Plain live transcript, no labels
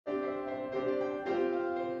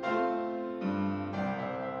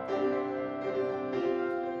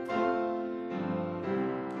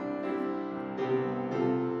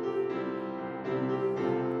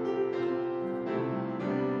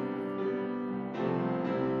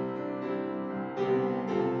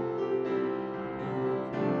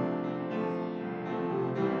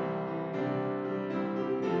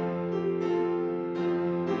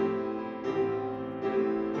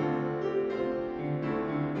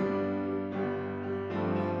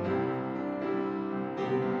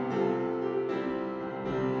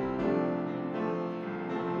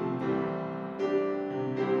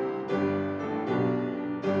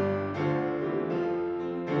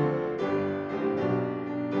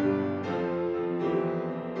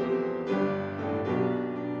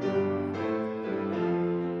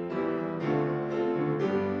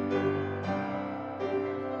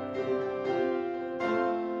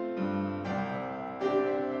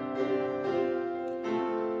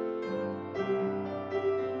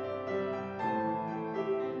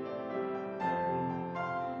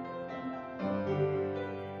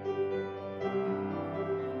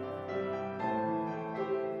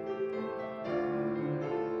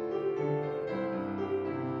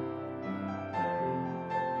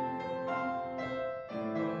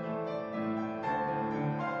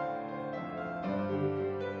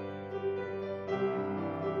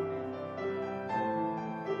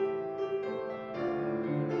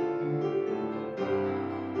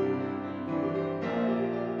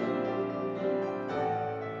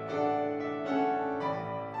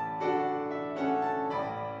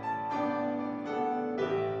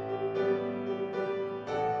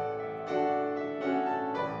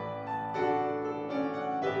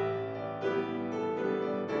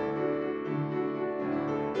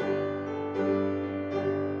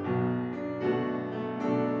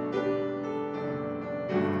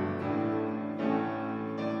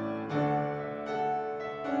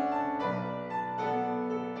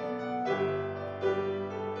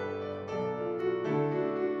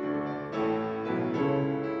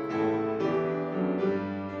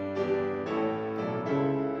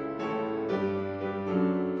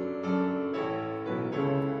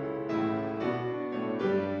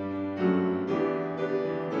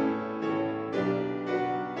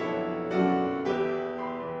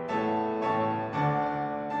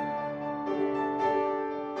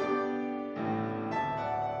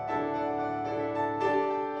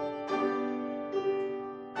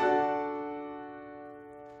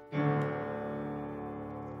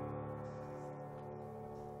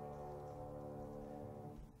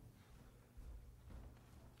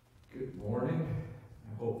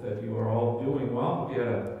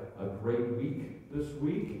this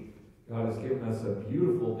week. God has given us a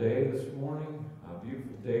beautiful day this morning, a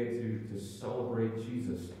beautiful day to celebrate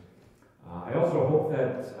Jesus. I also hope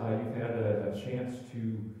that you've had a chance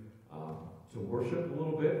to worship a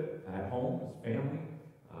little bit at home as family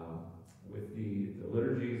with the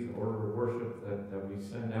liturgies, the order of worship that we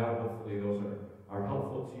send out. Hopefully those are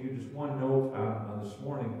helpful to you. Just one note on this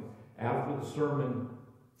morning. After the sermon,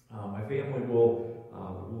 my family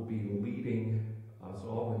will be leading us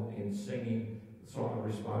all in singing the song of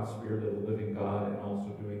response, Spirit of the Living God, and also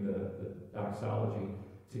doing the doxology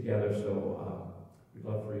together. So we'd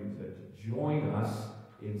love for you to join us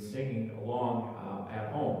in singing along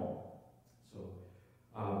at home. So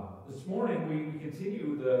this morning we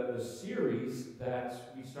continue the series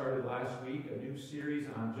that we started last week, a new series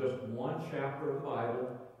on just one chapter of the Bible,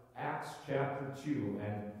 Acts chapter 2.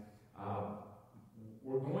 And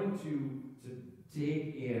we're going to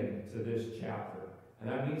dig into this chapter. And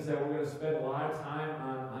that means that we're going to spend a lot of time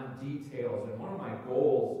on details. And one of my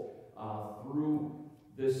goals through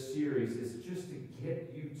this series is just to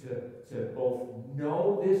get you to both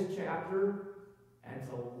know this chapter and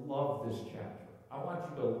to love this chapter. I want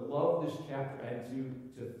you to love this chapter and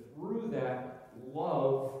to through that,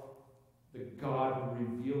 love the God who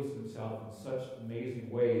reveals himself in such amazing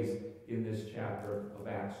ways in this chapter of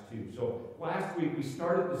Acts 2. So last week we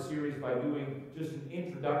started the series by doing just an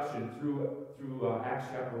introduction through Acts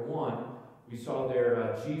chapter 1. We saw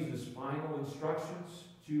there Jesus' final instructions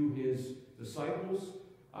to his disciples,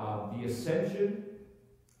 the ascension,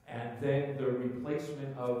 and then the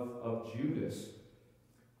replacement of Judas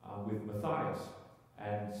with Matthias.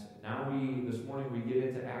 And now this morning we get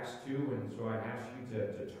into Acts 2, and so I ask you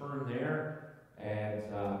to turn there. And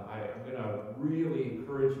I'm going to really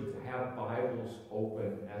encourage you to have Bibles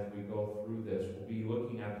open as we go through this. We'll be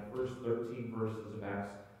looking at the first 13 verses of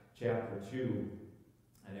Acts chapter 2,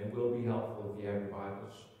 and it will be helpful if you have your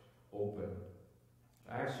Bibles open.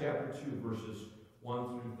 Acts chapter 2, verses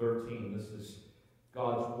 1 through 13. This is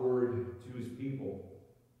God's word to his people.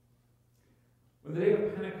 When the day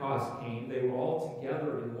of Pentecost came, they were all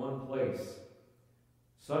together in one place.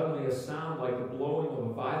 Suddenly a sound like the blowing of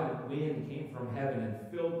a violent wind came from heaven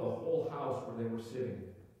and filled the whole house where they were sitting.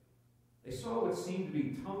 They saw what seemed to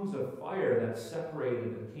be tongues of fire that separated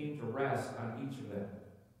and came to rest on each of them.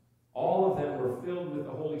 All of them were filled with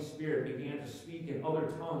the Holy Spirit and began to speak in other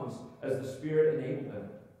tongues as the Spirit enabled them.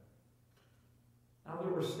 Now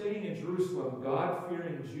there were staying in Jerusalem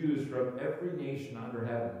God-fearing Jews from every nation under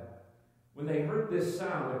heaven. When they heard this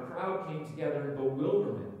sound, the crowd came together in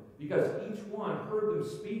bewilderment, because each one heard them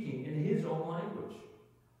speaking in his own language.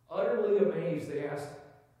 Utterly amazed, they asked,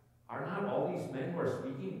 "Are not all these men who are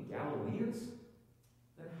speaking Galileans?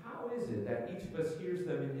 Then how is it that each of us hears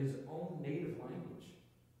them in his own native language?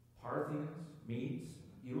 Parthians, Medes,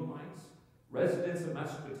 Elamites, residents of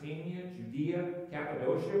Mesopotamia, Judea,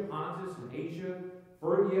 Cappadocia, Pontus, and Asia,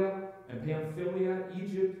 Phrygia and Pamphylia,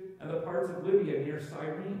 Egypt, and the parts of Libya near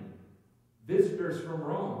Cyrene. Visitors from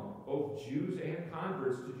Rome, both Jews and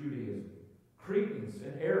converts to Judaism, Cretans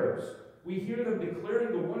and Arabs. We hear them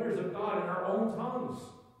declaring the wonders of God in our own tongues."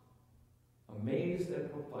 Amazed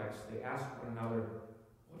and perplexed, they asked one another,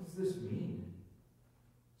 "What does this mean?"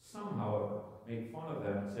 Some, however, made fun of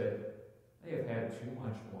them and said, "They have had too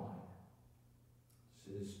much wine."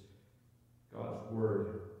 This is God's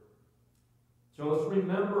word. So let's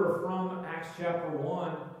remember from Acts chapter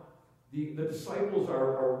 1, the disciples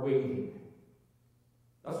are waiting.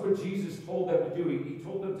 That's what Jesus told them to do. He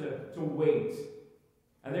told them to wait.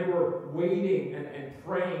 And they were waiting and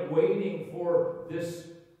praying, waiting for this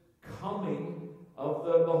coming of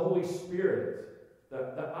the Holy Spirit,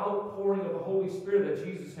 the outpouring of the Holy Spirit that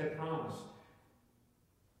Jesus had promised.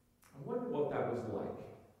 I wonder what that was like.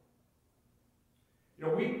 You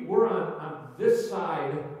know, we're on this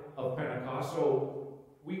side of Pentecost, so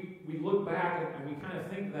we look back and we kind of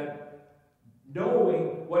think that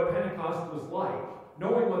knowing what Pentecost was like,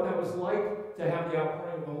 knowing what that was like to have the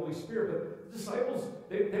outpouring of the Holy Spirit. But the disciples,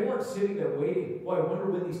 they weren't sitting there waiting. Well, I wonder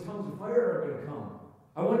when these tongues of fire are going to come.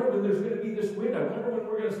 I wonder when there's going to be this wind. I wonder when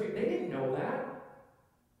we're going to speak. They didn't know that.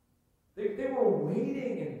 They were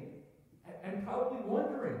waiting and probably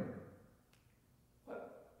wondering,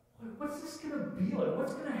 what's this going to be like?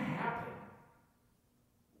 What's going to happen?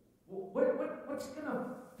 What's going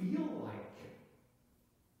to feel like?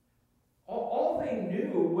 All they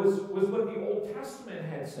knew was what the Old Testament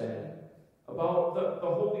had said about the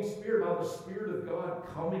Holy Spirit, about the Spirit of God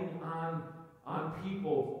coming on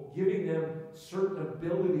people, giving them certain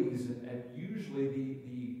abilities and usually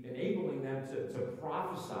the enabling them to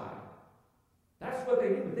prophesy. That's what they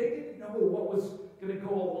knew. But they didn't know what was going to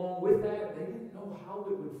go along with that. They didn't know how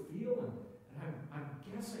it would feel and I'm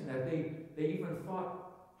guessing that they even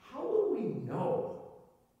thought, how will we know?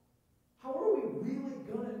 How are we really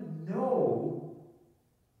going to know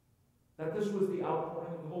that this was the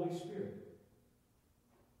outpouring of the Holy Spirit?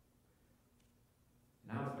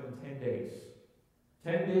 Now it's been 10 days.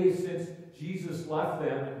 10 days since Jesus left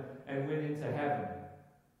them and went into heaven.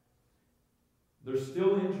 They're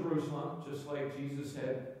still in Jerusalem, just like Jesus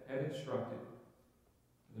had instructed.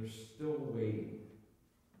 They're still waiting.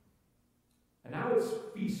 And now it's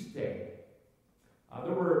feast day.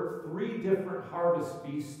 There were 3 different harvest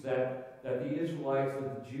feasts that the Israelites and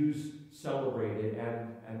the Jews celebrated.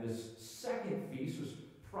 And this second feast was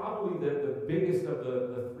probably the biggest of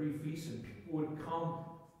the 3 feasts. And people would come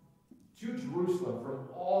to Jerusalem from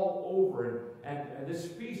all over. And this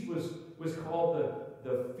feast was called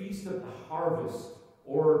the Feast of the Harvest,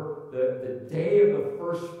 or the Day of the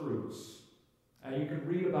First Fruits. And you can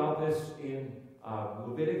read about this in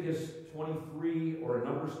Leviticus 23 or in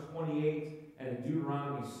Numbers 28 and in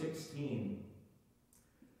Deuteronomy 16.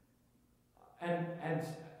 And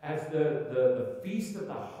as the Feast of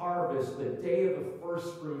the Harvest, the Day of the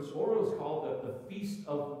First Fruits, or it was called the Feast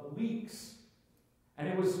of Weeks. And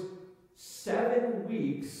it was 7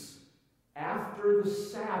 weeks after the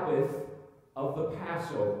Sabbath of the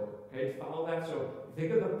Passover. Okay, follow that? So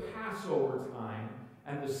think of the Passover time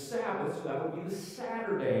and the Sabbath, so that would be the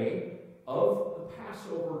Saturday of the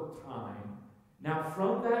Passover time. Now,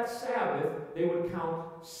 from that Sabbath, they would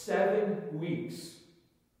count 7 weeks.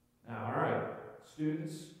 Now, all right,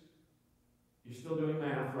 students, you're still doing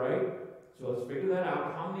math, right? So let's figure that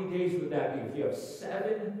out. How many days would that be? If you have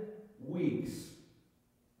 7 weeks,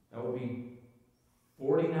 that would be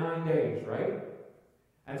 49 days, right?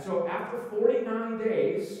 And so after 49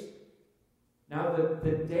 days, now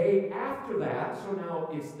the day after that, so now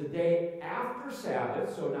it's the day after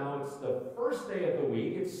Sabbath, so now it's the first day of the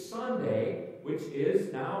week, it's Sunday, which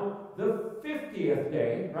is now the 50th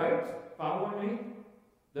day, right? Following me?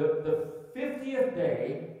 The 50th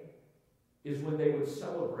day is when they would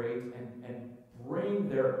celebrate and bring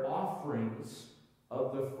their offerings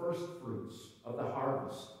of the first fruits of the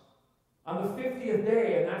harvest. On the 50th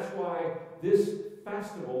day, and that's why this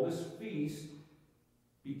festival, this feast,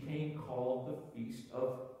 became called the Feast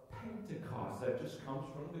of Pentecost. That just comes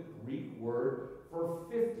from the Greek word for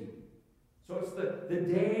 50. So it's the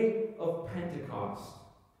day of Pentecost.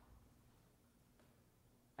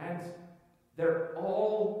 And they're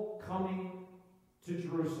all coming to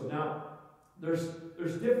Jerusalem. Now, there's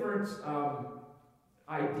different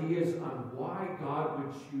ideas on why God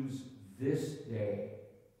would choose this day,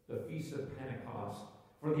 the Feast of Pentecost,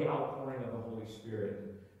 for the outpouring of the Holy Spirit.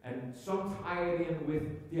 And some tie it in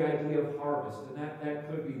with the idea of harvest, and that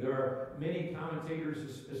could be. There are many commentators,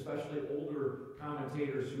 especially older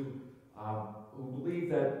commentators, who believe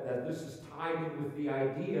that this is tied in with the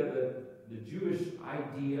idea, the Jewish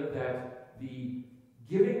idea, that the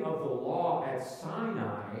giving of the law at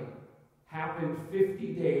Sinai happened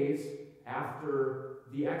 50 days after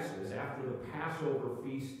the Exodus, after the Passover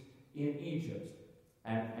feast in Egypt.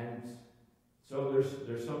 And so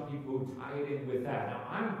there's some people who tie it in with that. Now,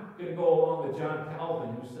 I'm going to go along with John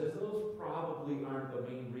Calvin, who says those probably aren't the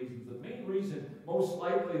main reasons. The main reason, most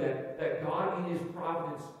likely, that God in his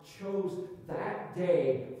providence chose that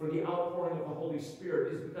day for the outpouring of the Holy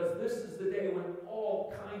Spirit is because this is the day when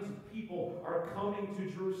all kinds of people are coming to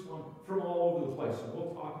Jerusalem from all over the place. And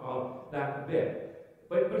we'll talk about that in a bit.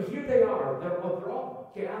 But here they are. They're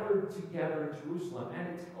all gathered together in Jerusalem. And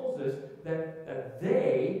it tells us that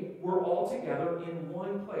they were all together in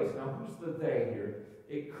one place. Now, who's the they here?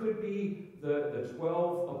 It could be the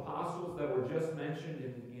 12 apostles that were just mentioned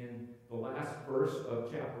in the last verse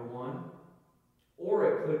of chapter 1. Or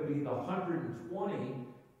it could be the 120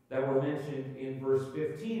 that were mentioned in verse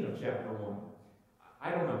 15 of chapter 1.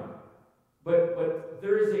 I don't know. But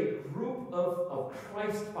there is a group of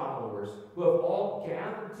Christ followers who have all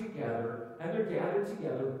gathered together, and they're gathered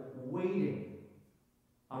together waiting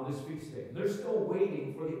on this feast day. And they're still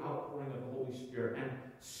waiting for the outpouring of the Holy Spirit. And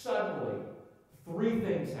suddenly, 3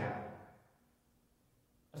 things happen.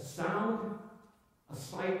 A sound, a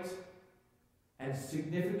sight, and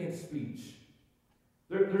significant speech.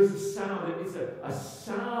 There's a sound. It's a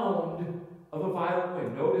sound of a violent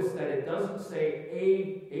wind. Notice that it doesn't say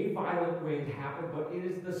a violent wind happened, but it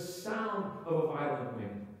is the sound of a violent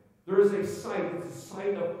wind. There is a sight. It's a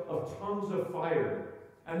sight of tongues of fire.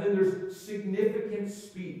 And then there's significant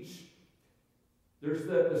speech. There's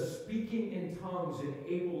the speaking in tongues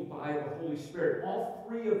enabled by the Holy Spirit. All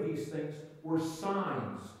 3 of these things were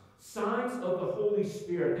signs. Signs of the Holy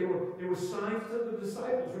Spirit. They were signs to the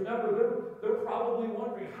disciples. Remember, they're probably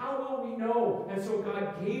wondering, how will we know? And so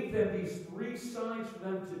God gave them these 3 signs for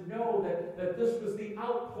them to know that this was the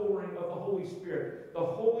outpouring of the Holy Spirit. The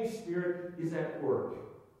Holy Spirit is at work.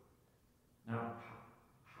 Now,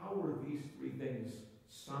 how were these 3 things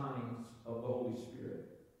signs of the Holy Spirit?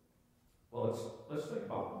 Well, let's think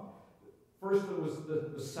about them. First, there was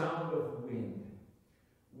the sound of wind.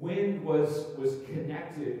 Wind was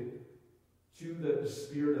connected to the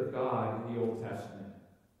Spirit of God in the Old Testament.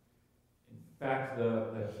 In fact,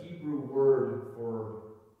 the Hebrew word for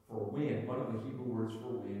wind, one of the Hebrew words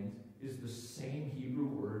for wind, is the same Hebrew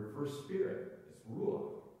word for spirit. It's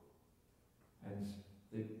ruach. And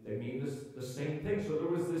they mean the same thing. So there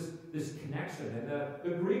was this connection. And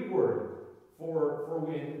the Greek word for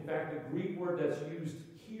wind, in fact, the Greek word that's used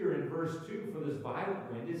here in verse 2 for this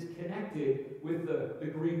violent wind is connected with the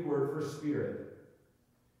Greek word for spirit.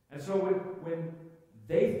 And so when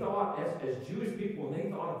they thought, as Jewish people, when they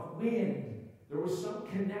thought of wind, there was some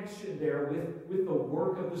connection there with the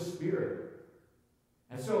work of the Spirit.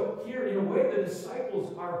 And so here, in a way, the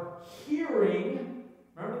disciples are hearing.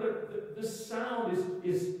 Remember, the sound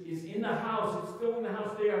is in the house. It's filling the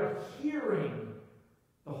house. They are hearing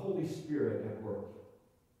the Holy Spirit at work.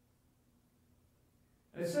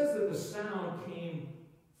 And it says that the sound came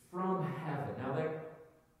from heaven. Now, that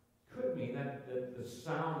could mean that the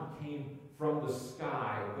sound came from the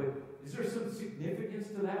sky. But is there some significance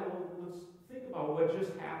to that? Well, let's think about what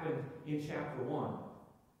just happened in chapter 1.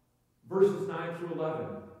 Verses 9 through 11.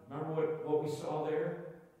 Remember what we saw there?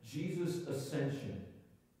 Jesus' ascension.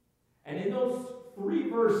 And in those 3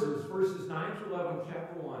 verses 9 through 11 of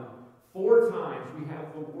chapter 1, 4 times we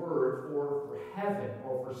have the word for heaven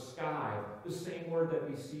or for sky, the same word that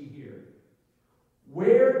we see here.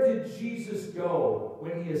 Where did Jesus go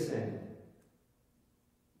when he ascended?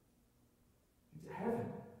 Into heaven.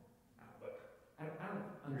 I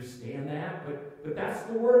don't understand that, but that's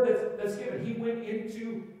the word that's given. He went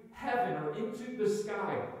into heaven or into the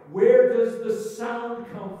sky. Where does the sound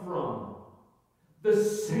come from? The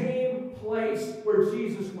same place where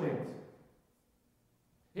Jesus went.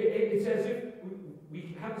 It's as if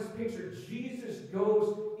we have this picture. Jesus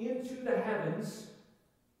goes into the heavens,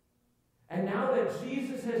 and now that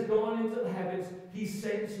Jesus has gone into the heavens, he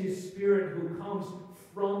sends his Spirit who comes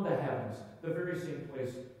from the heavens, the very same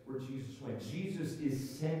place where Jesus went. Jesus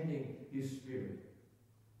is sending his Spirit.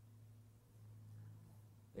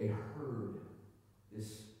 They heard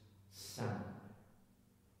this sound.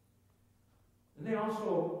 And they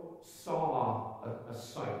also saw a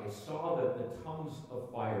sight. They saw the tongues of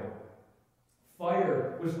fire.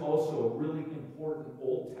 Fire was also a really important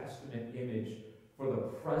Old Testament image for the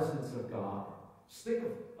presence of God. Just think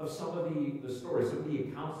of some of the stories, some of the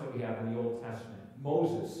accounts that we have in the Old Testament.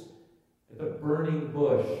 Moses at the burning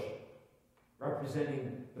bush,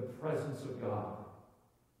 representing the presence of God.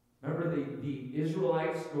 Remember the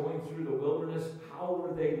Israelites going through the wilderness? How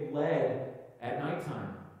were they led at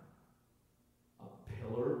nighttime? A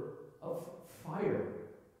pillar of fire.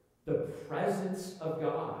 The presence of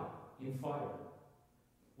God in fire.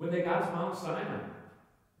 When they got to Mount Sinai,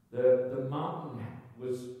 the mountain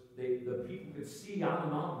was, the people could see on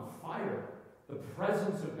the mountain fire. The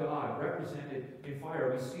presence of God represented in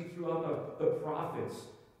fire. We see throughout the prophets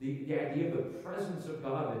the idea of the presence of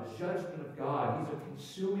God, the judgment of God. He's a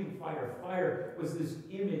consuming fire. Fire was this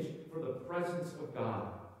image for the presence of God.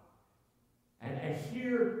 And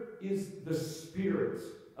here is the Spirit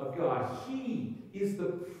of God. He is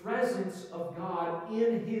the presence of God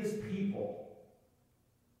in his people.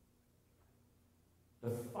 The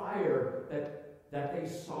fire that they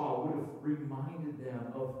saw would have reminded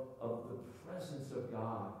them of the presence of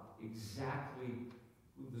God, exactly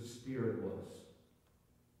who the Spirit was.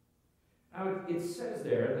 Now, it says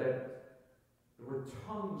there that there were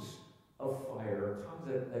tongues of fire, or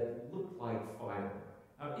tongues that looked like fire.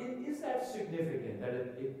 Now, is that significant, that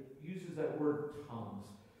it uses that word tongues?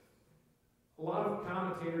 A lot of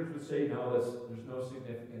commentators would say, no, there's no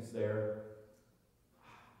significance there.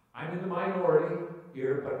 I'm in the minority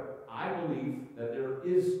here, but I believe that there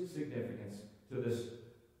is significance to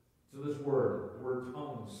this word, the word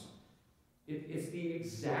tongues. It's the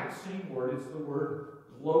exact same word. It's the word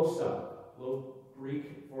glossa. A little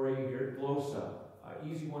Greek for you here, glossa.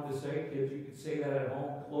 Easy one to say, kids. You could say that at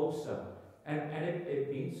home, glossa. And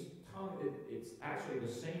it means tongue. It's actually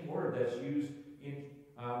the same word that's used in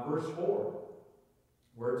verse 4,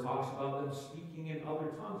 where it talks about them speaking in other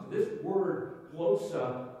tongues. This word,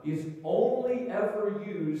 glossa, is only ever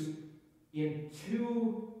used in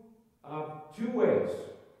two ways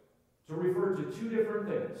to refer to 2 different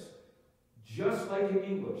things. just like in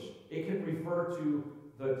English. It can refer to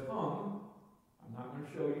the tongue. I'm not going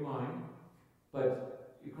to show you mine,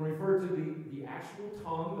 but it can refer to the actual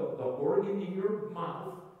tongue, the organ in your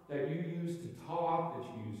mouth that you use to talk, that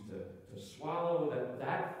you use to swallow.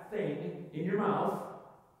 That thing in your mouth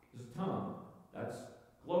is the tongue. That's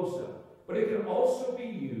glosa. But it can also be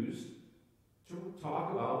used to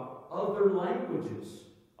talk about other languages,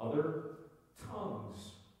 other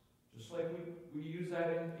tongues, just like we use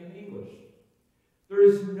that in English. There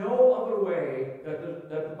is no other way that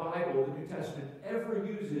the Bible, the New Testament, ever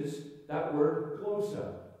uses that word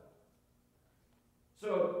glosa.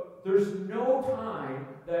 So there's no time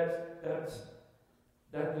that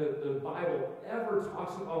the Bible ever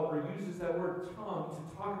talks about or uses that word tongue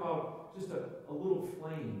to talk about just a little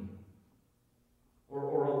flame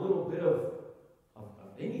or a little bit of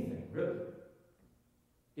anything, really.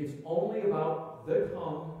 It's only about the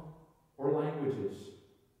tongue or languages.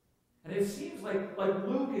 And it seems like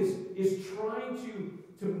Luke is trying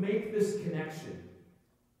to make this connection.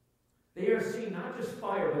 They are seeing not just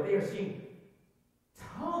fire, but they are seeing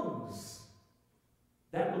tongues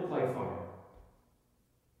that look like fire.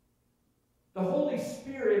 The Holy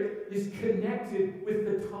Spirit is connected with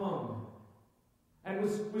the tongue and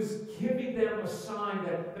was giving them a sign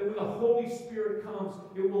that when the Holy Spirit comes,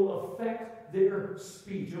 it will affect their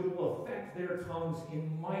speech. It will affect their tongues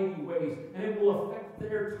in mighty ways. And it will affect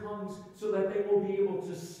their tongues so that they will be able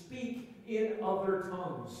to speak in other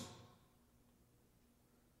tongues.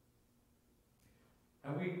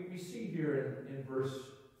 And we see here in verse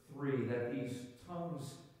 3 that these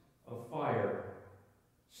tongues of fire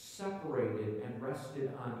separated and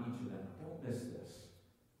rested on each of them. Don't miss this.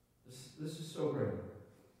 This is so great.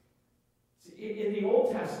 See, in the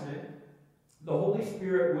Old Testament, the Holy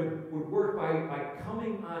Spirit would work by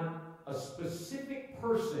coming on a specific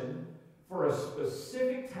person for a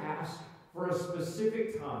specific task for a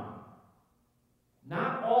specific time.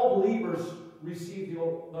 Not all believers received the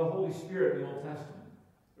Holy Spirit in the Old Testament.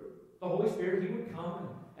 The Holy Spirit, he would come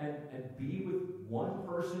and be with one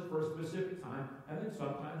person for a specific time, and then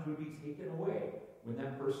sometimes would be taken away when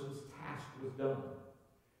that person's task was done.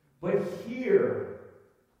 But here,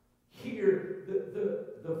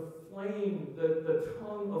 the flame, the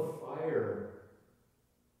tongue of fire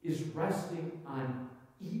is resting on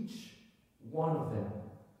each one of them.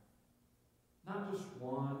 Not just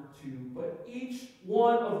one or two, but each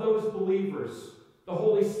one of those believers, the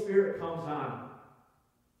Holy Spirit comes on.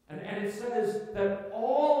 And it says that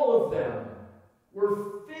all of them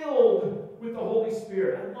were filled with the Holy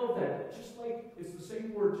Spirit. I love that. Just like, it's the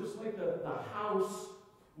same word, just like the house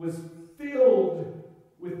was filled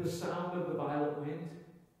with the sound of the violent wind.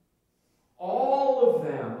 All of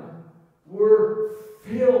them were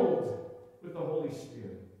filled with the Holy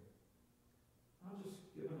Spirit. Not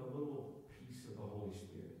just given a little piece of the Holy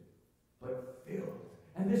Spirit, but filled.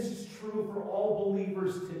 And this is true for all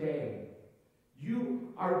believers today.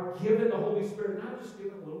 You are given the Holy Spirit, not just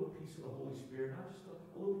given a little piece of the Holy Spirit, not just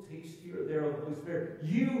a little taste here or there of the Holy Spirit.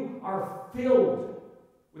 You are filled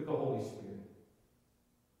with the Holy Spirit.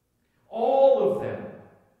 All of them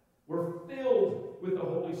were filled with the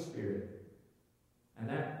Holy Spirit. And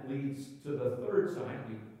that leads to the third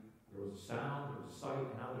sign. There was a sound, there was a sight,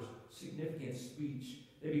 and now there's significant speech.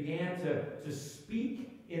 They began to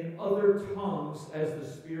speak in other tongues as the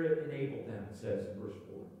Spirit enabled them, it says in verse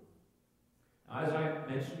 4. Now, as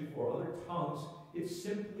I mentioned before, other tongues, it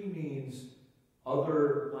simply means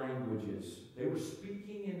other languages. They were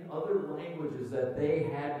speaking in other languages that they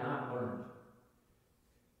had not learned.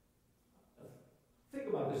 Think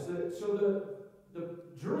about this. The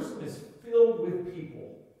Jerusalem is filled with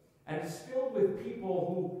people. And it's filled with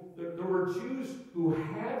people who, there were Jews who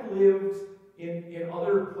had lived in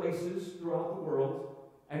other places throughout the world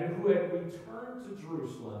and who had returned to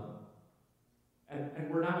Jerusalem and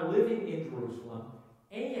were now living in Jerusalem.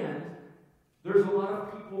 And there's a lot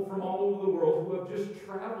of people from all over the world who have just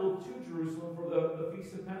traveled to Jerusalem for the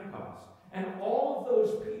Feast of Pentecost. And all of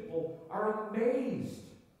those people are amazed.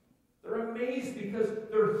 They're amazed because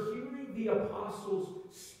they're hearing the apostles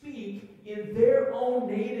speak in their own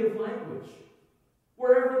native language,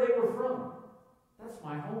 wherever they were from. That's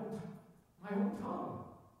my home tongue.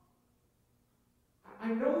 I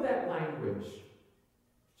know that language.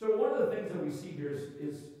 So one of the things that we see here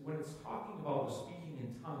is when it's talking about the speaking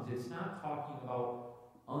in tongues, it's not talking about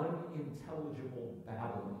unintelligible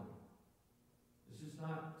babbling. This is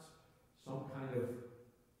not some kind of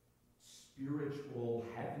spiritual,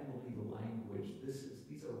 heavenly language.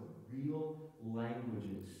 These are real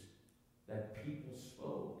languages that people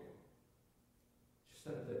spoke. Just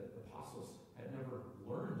that the apostles had never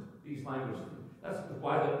learned these languages. That's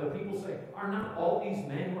why the people say, are not all these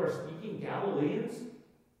men who are speaking Galileans?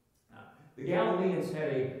 The Galileans had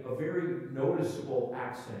a very noticeable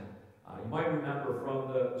accent. You might remember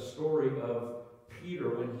from the story of Peter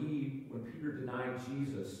when Peter denied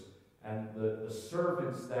Jesus, and the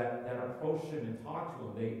servants that approached him and talked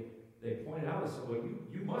to him, they pointed out, they said, well,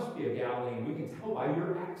 you must be a Galilean. We can tell by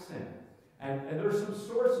your accent. And there are some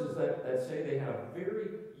sources that say they have a very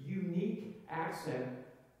unique accent.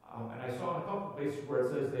 And I saw in a couple of places where it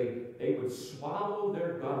says they would swallow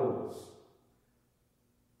their gutturals.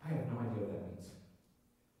 I have no idea what that means.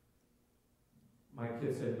 My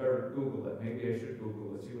kid said, better Google it. Maybe I should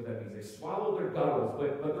Google it, see what that means. They swallow their gutturals,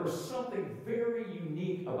 but there's something very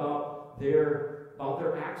unique about their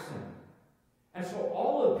accent. And so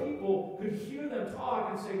all the people could hear them talk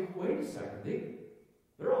and say, wait a second,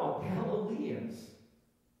 they're all Galileans.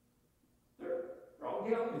 They're all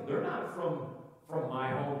Galileans. They're not from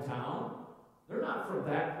my hometown. They're not from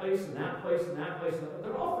that place and that place and that place.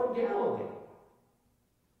 They're all from Galilee.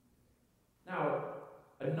 Now,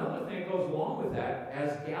 another thing that goes along with that,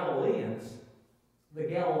 as Galileans, the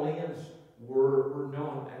Galileans were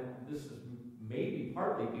known, and this is maybe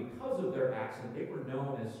partly because of their accent, they were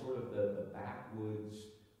known as sort of the backwoods,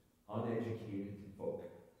 uneducated folk.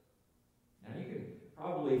 Now, you can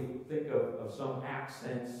probably think of some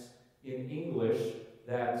accents in English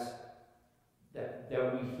that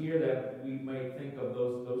we hear, that we might think of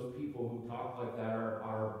those people who talk like that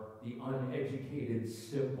are the uneducated,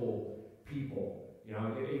 simple people. You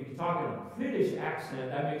know, if you talk in a British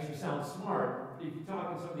accent, that makes you sound smart. If you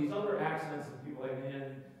talk in some of these other accents, and people like,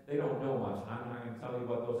 man, they don't know much. I'm not going to tell you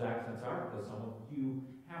what those accents are because some of you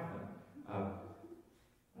have them.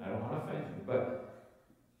 I don't want to offend you, but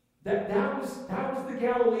that was the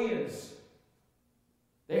Galileans.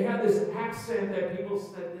 They had this accent that people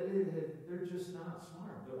said they're just not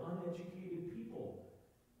smart. They're uneducated people.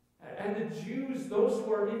 And the Jews, those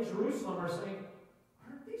who are in Jerusalem, are saying,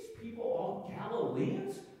 aren't these people all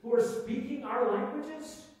Galileans who are speaking our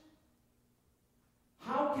languages?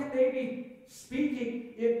 How can they be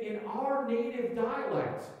speaking in our native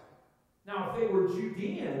dialect? Now, if they were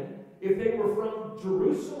Judean, if they were from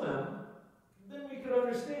Jerusalem, then we could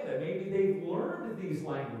understand that. Maybe they've learned these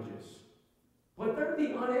languages. But they're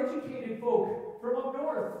the uneducated folk from up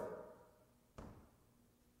north.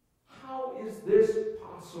 How is this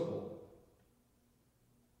possible?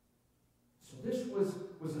 So this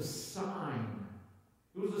was a sign.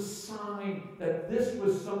 It was a sign that this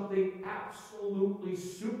was something absolutely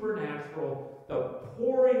supernatural, the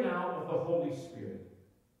pouring out of the Holy Spirit.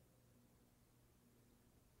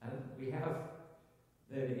 And we have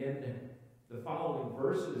then in the following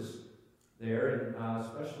verses there,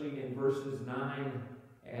 especially in verses 9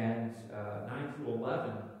 through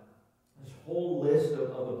 11, this whole list of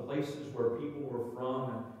the places where people were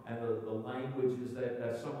from and the languages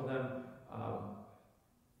that some of them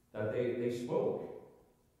that they spoke.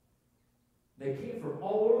 They came from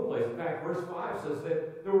all over the place. In fact, verse 5 says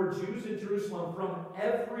that there were Jews in Jerusalem from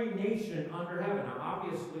every nation under heaven. Now,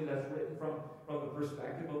 obviously, that's written from the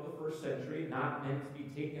perspective of the first century, not meant to be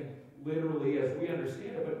taken literally as we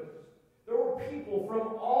understand it, but there were people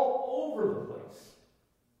from all over the place.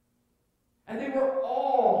 And they were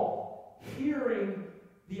all hearing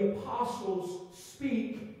the apostles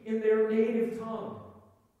speak in their native tongue.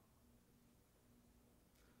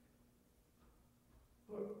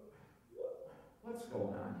 What's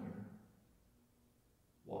going on here?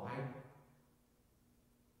 Why?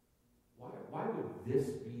 Why would this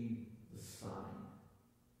be the sign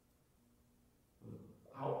of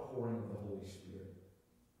the outpouring of the Holy Spirit?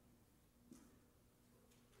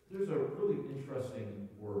 There's a really interesting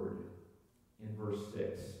word in verse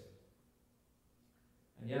 6.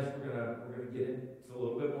 And yes, we're gonna get into a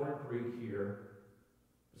little bit more in Greek here.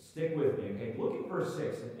 Stick with me, okay? Look at verse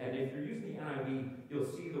 6, and if you're using the NIV, you'll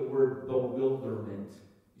see the word bewilderment.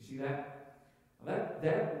 You see that?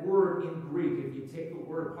 That word in Greek, if you take the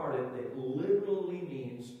word apart, it literally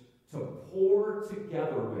means to pour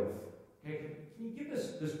together with. Okay? Can you give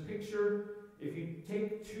this picture? If you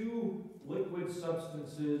take two liquid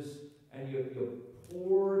substances and you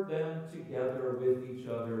pour them together with each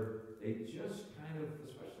other, they just kind of,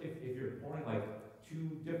 especially if you're pouring like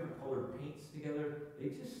two different colored paints together, they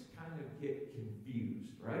just kind of get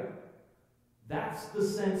confused, right? That's the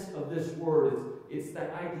sense of this word. It's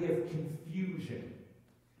that idea of confusion.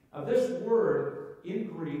 This word in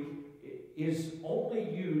Greek is only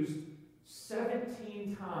used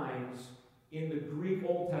 17 times in the Greek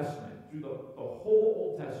Old Testament. Through the whole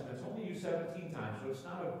Old Testament, it's only used 17 times, so it's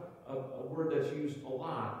not a word that's used a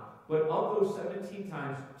lot. But of those 17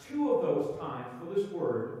 times, 2 of those times for this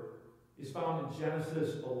word is found in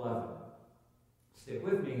Genesis 11. Stick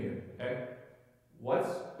with me here, okay? What's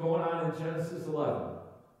going on in Genesis 11?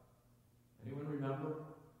 Anyone remember?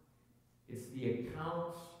 It's the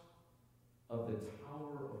account of the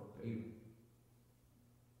Tower of Babel.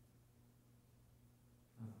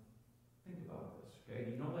 Now, think about this, okay?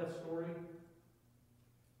 Do you know that story?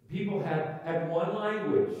 People had one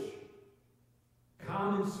language,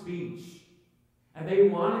 common speech, and they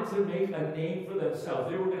wanted to make a name for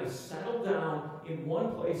themselves. They were going to settle down in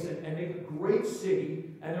one place and make a great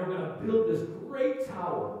city, and they were going to build this great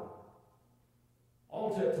tower,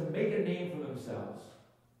 all to make a name for themselves.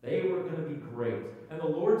 They were going to be great. And the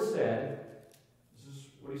Lord said, this is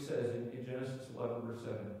what he says in Genesis 11, verse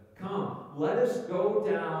 7, "Come, let us go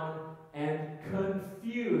down and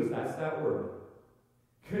confuse," that's that word,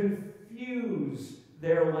 "confuse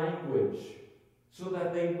their language, so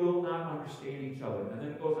that they will not understand each other." And then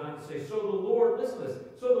it goes on to say, so the Lord, listen to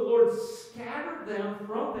this, so the Lord scattered them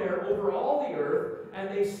from there over all the earth, and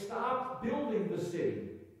they stopped building the city.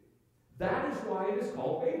 That is why it is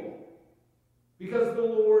called Babel. Because the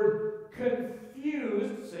Lord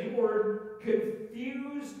confused, same word,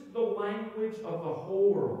 confused the language of the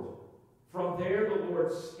whole world. From there, the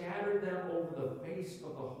Lord scattered them over the face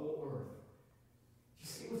of the whole earth. Do you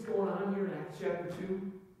see what's going on here in Acts chapter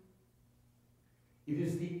 2? It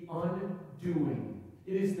is the undoing.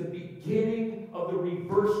 It is the beginning of the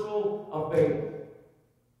reversal of Babel.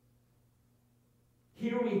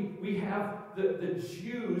 Here we have the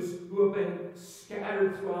Jews who have been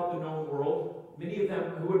scattered throughout the known world. Many of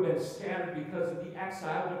them who have been scattered because of the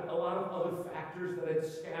exile, but a lot of other factors that had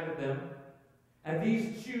scattered them. And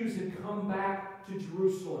these Jews had come back to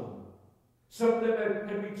Jerusalem. Some of them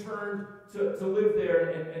had returned to live there,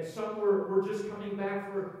 and some were just coming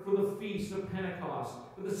back for the feast of Pentecost.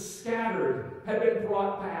 But the scattered had been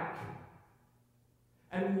brought back.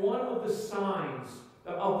 And one of the signs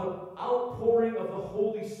of the outpouring of the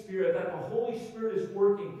Holy Spirit, that the Holy Spirit is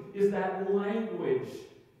working, is that language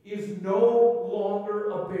is no longer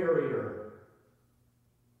a barrier.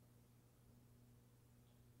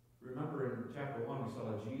 Remember in chapter 1, we saw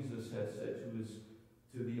that Jesus had said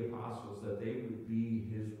to the apostles that they would be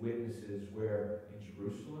his witnesses where? In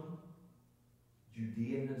Jerusalem,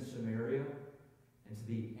 Judea and Samaria, and to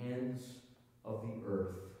the ends of the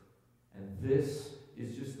earth. And this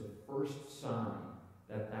is just the first sign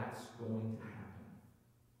that that's going to happen.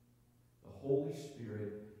 The Holy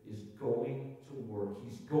Spirit is going to work.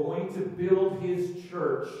 He's going to build his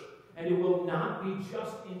church, and it will not be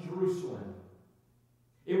just in Jerusalem.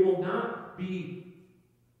 It will not be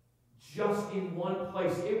just in one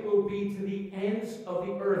place. It will be to the ends of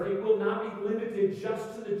the earth. It will not be limited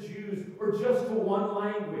just to the Jews or just to one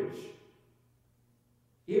language.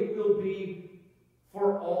 It will be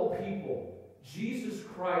for all people. Jesus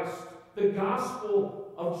Christ, the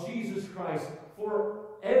gospel of Jesus Christ, for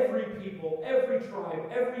every people, every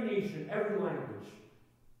tribe, every nation, every language.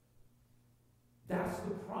 That's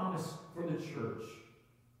the promise for the church.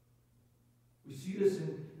 We see this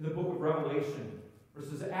in the book of Revelation. Where it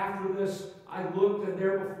says, "After this I looked, and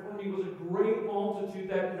there before me was a great multitude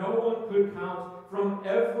that no one could count, from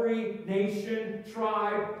every nation,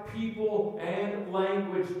 tribe, people, and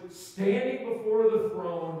language, standing before the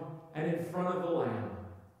throne and in front of the Lamb."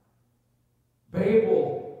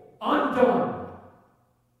 Babel undone.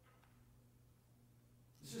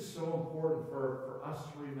 This is so important for us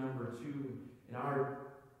to remember too in our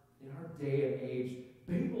day and age.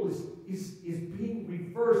 Babel is being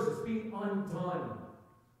reversed, it's being undone.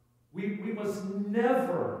 We must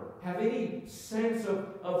never have any sense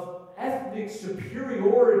of ethnic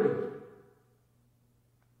superiority.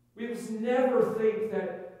 We must never think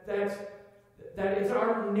that it's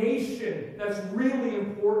our nation that's really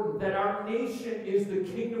important, that our nation is the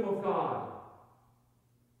kingdom of God.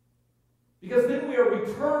 Because then we are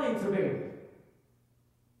returning to Babel.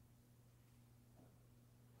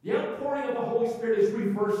 The outpouring of the Holy Spirit has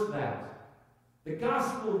reversed that. The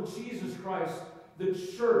gospel of Jesus Christ, the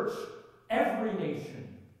church, every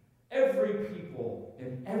nation, every people,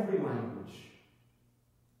 and every language.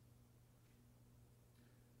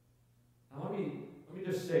 Now let me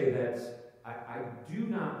just say that I do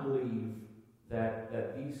not believe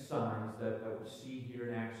that these signs that we see here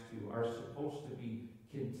in Acts 2 are supposed to be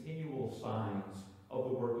continual signs of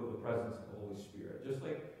the work of the presence of the Holy Spirit. Just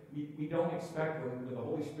like we don't expect, when the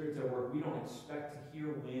Holy Spirit's at work, we don't expect to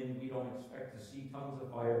hear wind, we don't expect to see tongues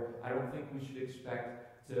of fire. I don't think we should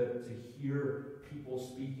expect to hear people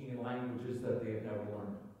speaking in languages that they have never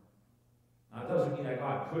learned. Now, it doesn't mean that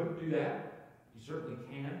God couldn't do that. He certainly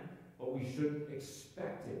can, but we shouldn't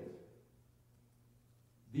expect it.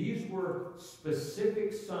 These were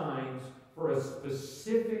specific signs for a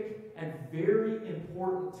specific and very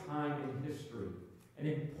important time in history, an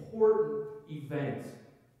important event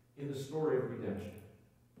in the story of redemption.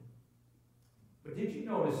 But did you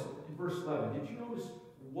notice, in verse 11, did you notice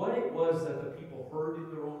what it was that the people heard in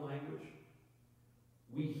their own language?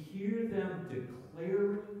 We hear them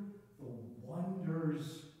declaring the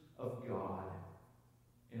wonders of God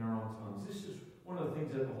in our own tongues. This is one of the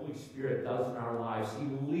things that the Holy Spirit does in our lives. He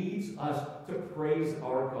leads us to praise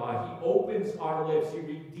our God. He opens our lips. He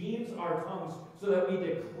redeems our tongues so that we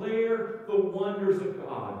declare the wonders of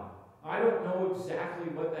God. I don't know exactly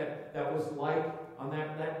what that was like on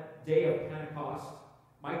that day of Pentecost.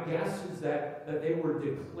 My guess is that they were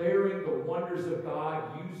declaring the wonders of God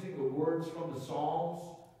using the words from the Psalms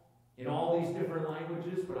in all these different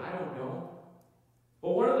languages, but I don't know.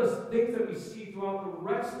 But one of the things that we see throughout the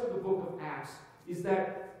rest of the book of Acts is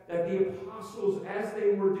that the apostles, as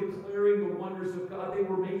they were declaring the wonders of God, they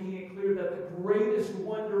were making it clear that the greatest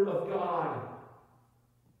wonder of God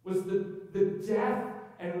was the death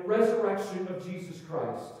and resurrection of Jesus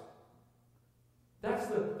Christ. That's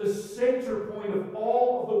the center point of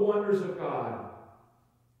all of the wonders of God.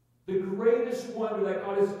 The greatest wonder that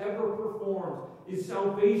God has ever performed is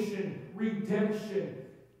salvation, redemption,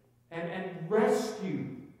 and rescue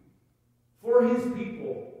for his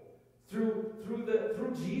people through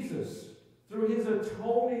Jesus, through his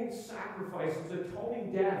atoning sacrifice, his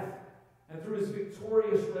atoning death, and through his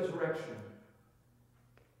victorious resurrection.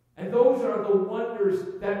 And those are the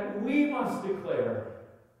wonders that we must declare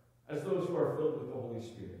as those who are filled with the Holy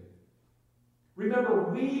Spirit. Remember,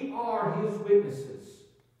 we are his witnesses.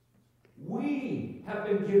 We have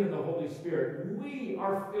been given the Holy Spirit. We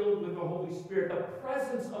are filled with the Holy Spirit, the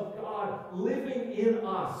presence of God living in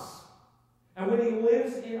us. And when he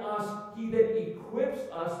lives in us, he then equips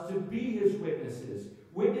us to be his witnesses,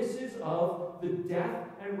 witnesses of the death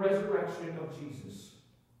and resurrection of Jesus.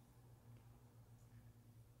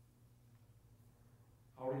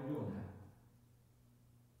 How are you doing that?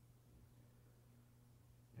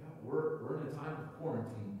 We're in a time of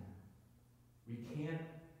quarantine. We can't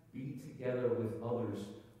be together with others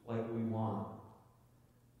like we want.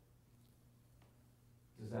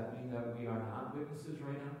 Does that mean that we are not witnesses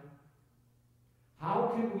right now?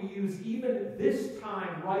 How can we use even this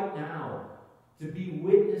time right now to be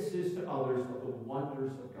witnesses to others of the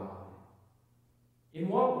wonders of God? In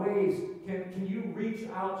what ways can you reach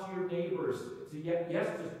out to your neighbors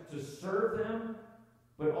to serve them,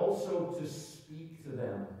 but also to speak to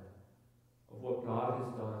them of what God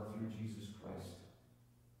has done through Jesus Christ?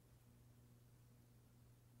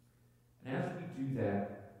 And as we do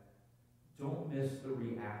that, don't miss the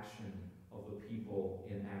reaction of the people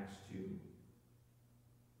in Acts 2.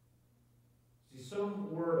 See,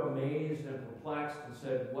 some were amazed and perplexed and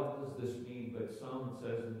said, what does this mean? But some, it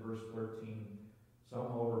says in verse 13, some,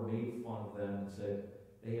 however, made fun of them and said,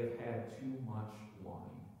 they have had too much wine.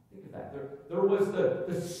 Think of that. There was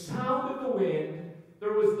the sound of the wind.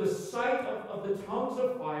 There was the sight of the tongues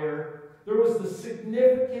of fire. There was the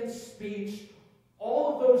significant speech.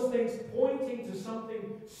 All of those things pointing to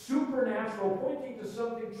something supernatural, pointing to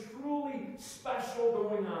something truly special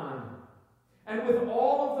going on. And with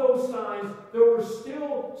all of those signs, there were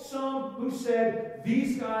still some who said,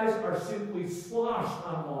 these guys are simply sloshed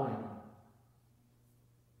on wine.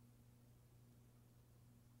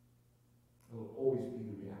 It will always be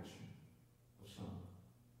the reaction of some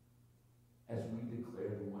as we declare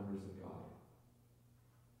the wonders of God.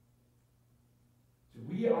 So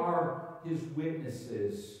we are his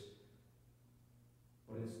witnesses,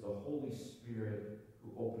 but it's the Holy Spirit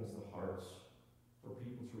who opens the hearts for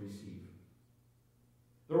people to receive.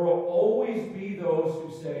 There will always be those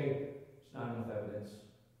who say, there's not enough evidence.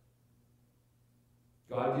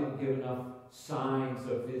 God didn't give enough signs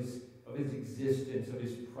of his existence, of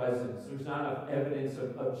his presence. There's not enough evidence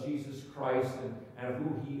of Jesus Christ and of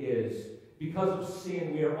who he is. Because of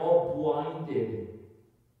sin, we are all blinded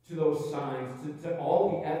to those signs, to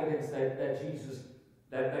all the evidence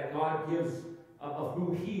that God gives of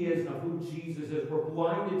who he is and of who Jesus is. We're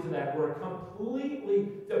blinded to that. We're completely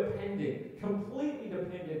dependent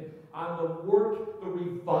on the work, the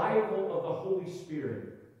revival of the Holy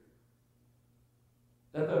Spirit.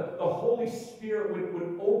 That the Holy Spirit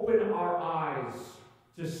would open our eyes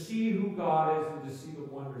to see who God is and to see the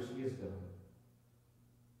wonders he has done.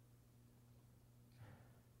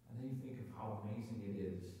 And then you think of how amazing it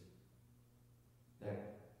is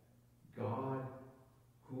that God,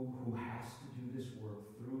 who has to do this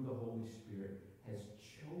work through the Holy Spirit, has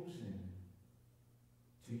chosen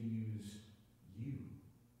to use you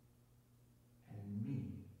and me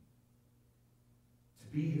to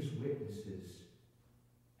be his witnesses.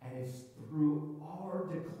 And it's through our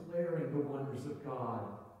declaring the wonders of God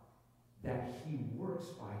that he works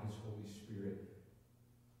by his Holy Spirit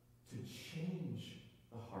to change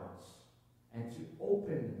the hearts and to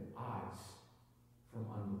open eyes from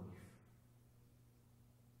unbelief.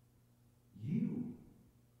 You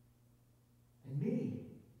and me,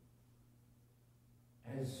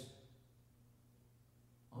 as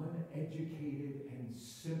uneducated and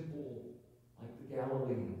simple like the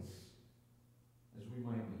Galileans, as we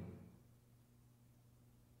might be,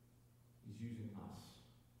 he's using us,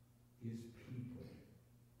 his people,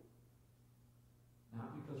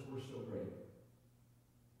 not because we're so great,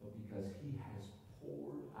 but because he has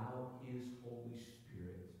poured out his Holy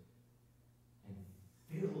Spirit and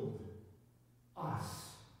filled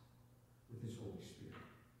us with his Holy Spirit.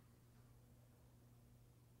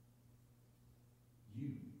 You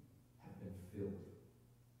have been filled.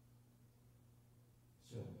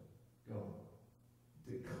 So, go.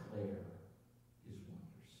 Declare his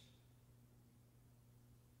wonders.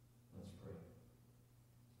 Let's pray.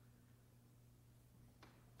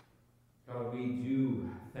 God, we do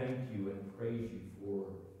thank you and praise you for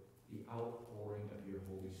the outpouring of your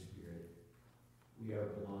Holy Spirit. We are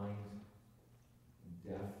blind and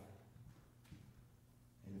deaf,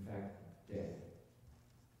 and in fact, dead,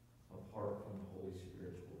 apart from the Holy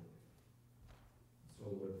Spirit's work. So,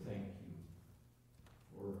 Lord, thank you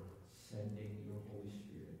for sending your Holy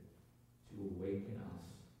Spirit to awaken us,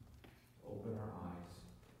 to open our eyes.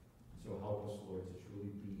 So help us, Lord, to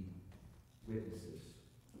truly be witnesses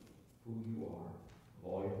of who you are, of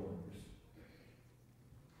all your wonders.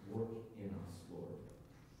 Work in us, Lord,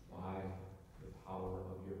 by the power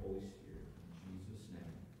of your Holy Spirit. In Jesus'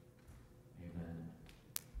 name, amen.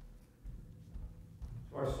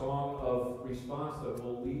 So our song of response that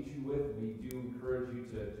we'll lead you with, we do encourage you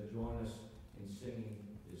to join us in singing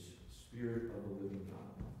this Spirit of the living God.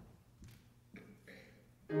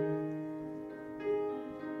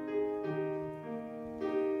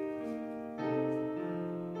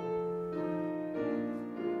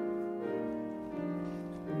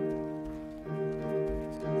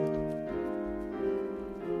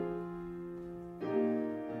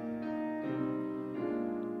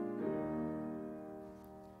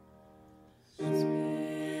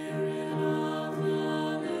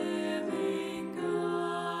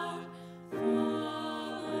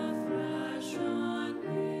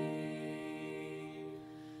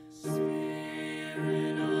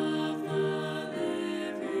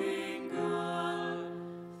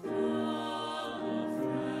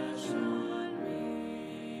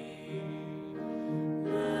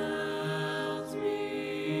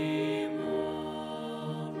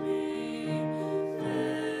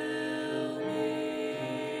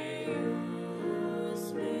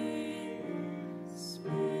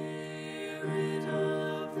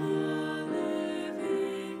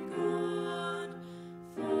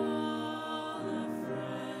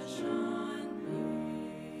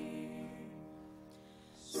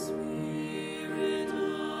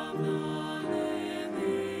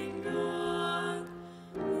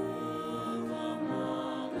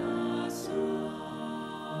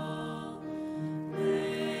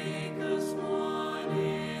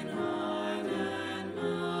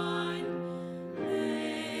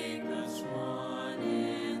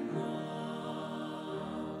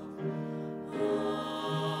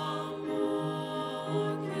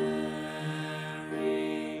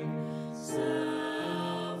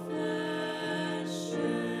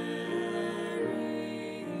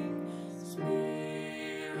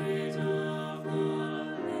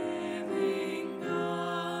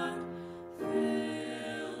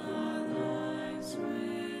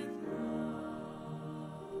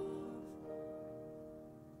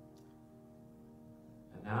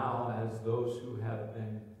 Those who have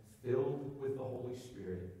been filled with the Holy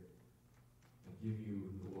Spirit, I give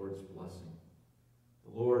you the Lord's blessing.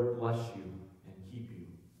 The Lord bless you and keep you.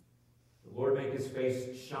 The Lord make his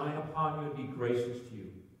face shine upon you and be gracious to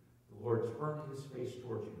you. The Lord turn his face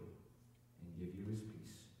toward you and give you his peace.